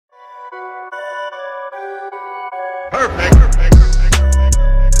Perfect.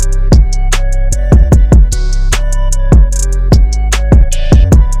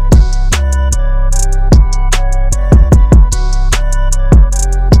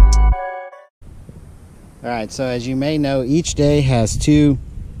 All right, so as you may know, each day has two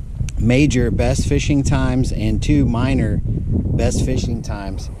major best fishing times and two minor best fishing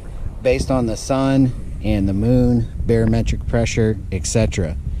times based on the sun and the moon, barometric pressure,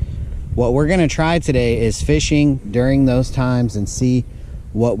 etc. What we're going to try today is fishing during those times and see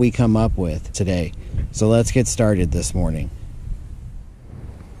what we come up with today. So let's get started this morning.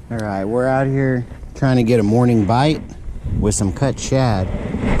 All right, we're out here trying to get a morning bite with some cut shad.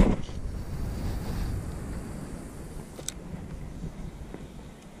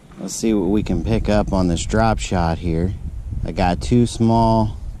 Let's see what we can pick up on this drop shot here. I got two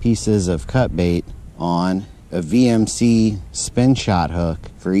small pieces of cut bait on a VMC spin shot hook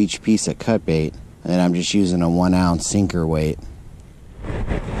for each piece of cut bait, and then I'm just using a 1 ounce sinker weight.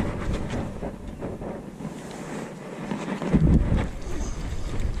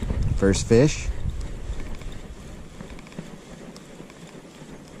 First fish.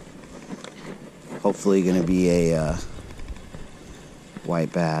 Hopefully gonna be a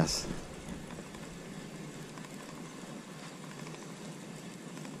white bass.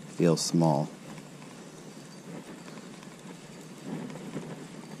 Feels small.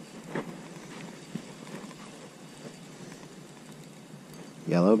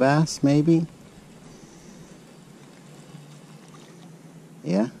 Yellow bass, maybe?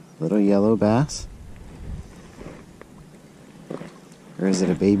 Yeah, little yellow bass. Or is it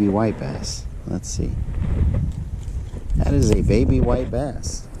a baby white bass? Let's see. That is a baby white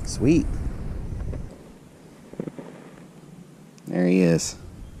bass. Sweet. There he is.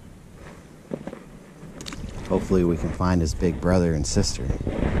 Hopefully we can find his big brother and sister.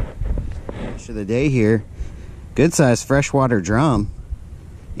 Fish of the day here. Good sized freshwater drum.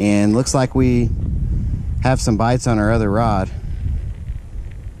 And looks like we have some bites on our other rod.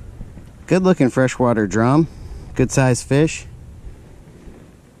 Good looking freshwater drum. Good sized fish.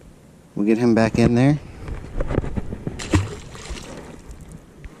 We'll get him back in there.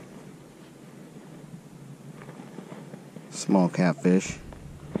 Small catfish.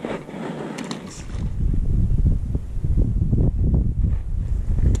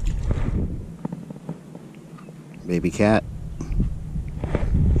 Baby cat.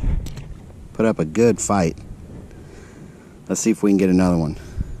 Put up a good fight. Let's see if we can get another one.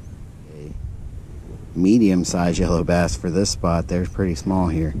 A medium-sized yellow bass for this spot. They're pretty small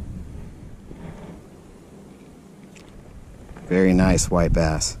here. Very nice white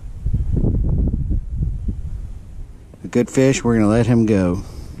bass. A good fish, we're gonna let him go.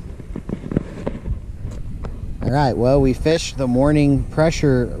 All right, well, we fished the morning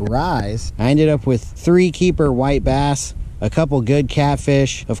pressure rise. I ended up with 3 keeper white bass, a couple good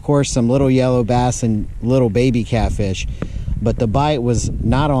catfish, of course some little yellow bass and little baby catfish, but the bite was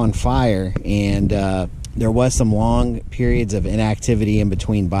not on fire, and there was some long periods of inactivity in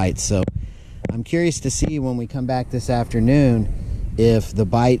between bites. So I'm curious to see when we come back this afternoon if the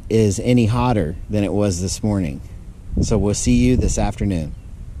bite is any hotter than it was this morning. So we'll see you this afternoon.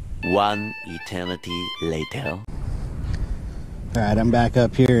 One eternity later. All right, I'm back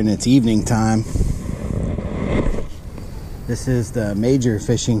up here and it's evening time. This is the major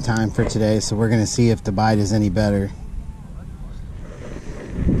fishing time for today, so we're gonna see if the bite is any better.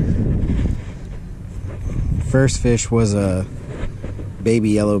 First fish was a baby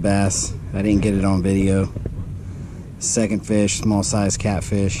yellow bass. I didn't get it on video. Second fish, small size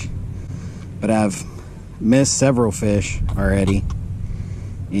catfish. But I've missed several fish already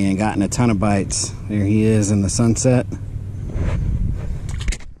and gotten a ton of bites. There he is in the sunset.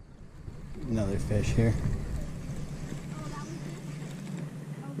 Another fish here.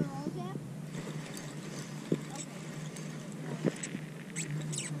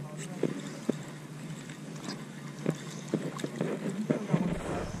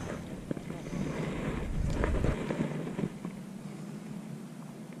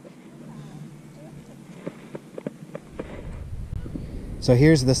 So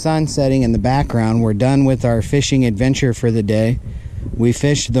here's the sun setting in the background. We're done with our fishing adventure for the day. We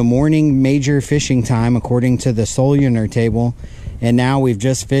fished the morning major fishing time according to the Solunar table, and now we've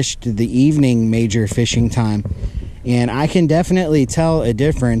just fished the evening major fishing time. And I can definitely tell a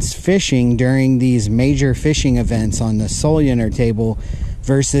difference fishing during these major fishing events on the Solunar table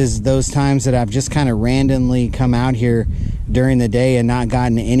versus those times that I've just kind of randomly come out here during the day and not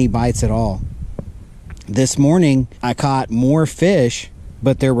gotten any bites at all. This morning I caught more fish,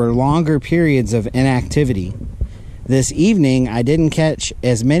 but there were longer periods of inactivity. This evening, I didn't catch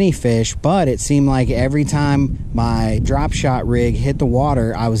as many fish, but it seemed like every time my drop shot rig hit the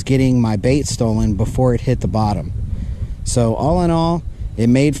water, I was getting my bait stolen before it hit the bottom. So all in all, it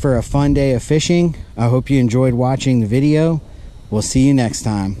made for a fun day of fishing. I hope you enjoyed watching the video. We'll see you next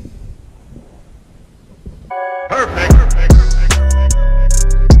time. Perfect.